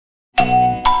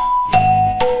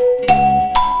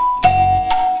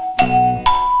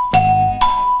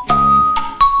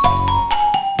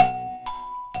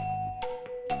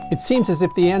It seems as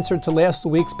if the answer to last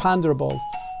week's ponderable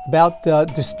about the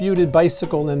disputed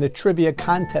bicycle and the trivia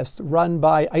contest run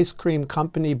by ice cream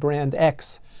company brand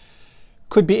X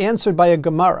could be answered by a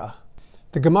Gemara.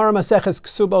 The Gemara Maseches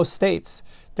Ksubos states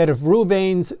that if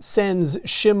Reuven sends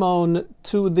Shimon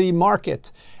to the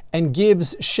market and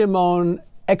gives Shimon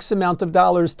X amount of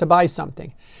dollars to buy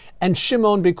something, and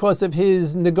Shimon, because of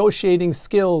his negotiating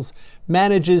skills,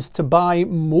 manages to buy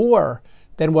more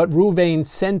than what Reuven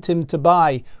sent him to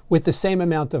buy with the same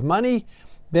amount of money,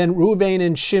 then Reuven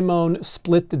and Shimon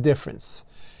split the difference.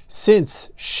 Since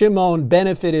Shimon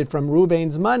benefited from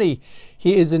Reuven's money,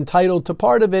 he is entitled to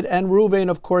part of it, and Reuven,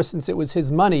 of course, since it was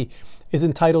his money, is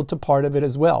entitled to part of it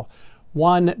as well.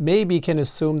 One maybe can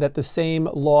assume that the same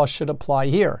law should apply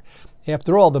here.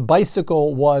 After all, the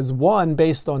bicycle was won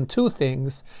based on two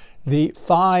things: the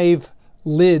 5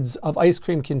 lids of ice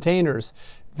cream containers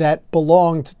that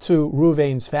belonged to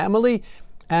Reuven's family,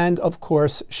 and of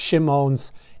course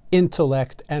Shimon's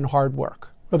intellect and hard work.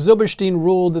 Rav Zilberstein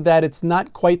ruled that it's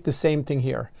not quite the same thing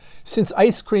here. Since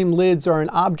ice cream lids are an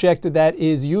object that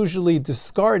is usually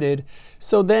discarded,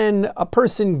 so then a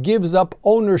person gives up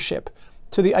ownership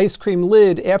to the ice cream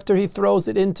lid after he throws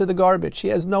it into the garbage. He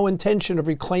has no intention of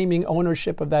reclaiming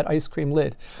ownership of that ice cream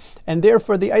lid. And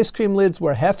therefore the ice cream lids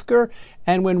were hefker,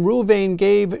 and when Reuven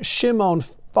gave Shimon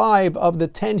 5 of the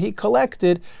 10 he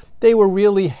collected, they were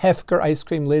really hefker ice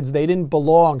cream lids. They didn't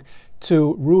belong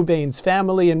to Reuven's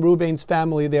family, and Reuven's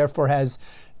family therefore has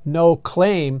no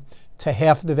claim to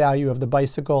half the value of the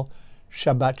bicycle.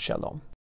 Shabbat Shalom.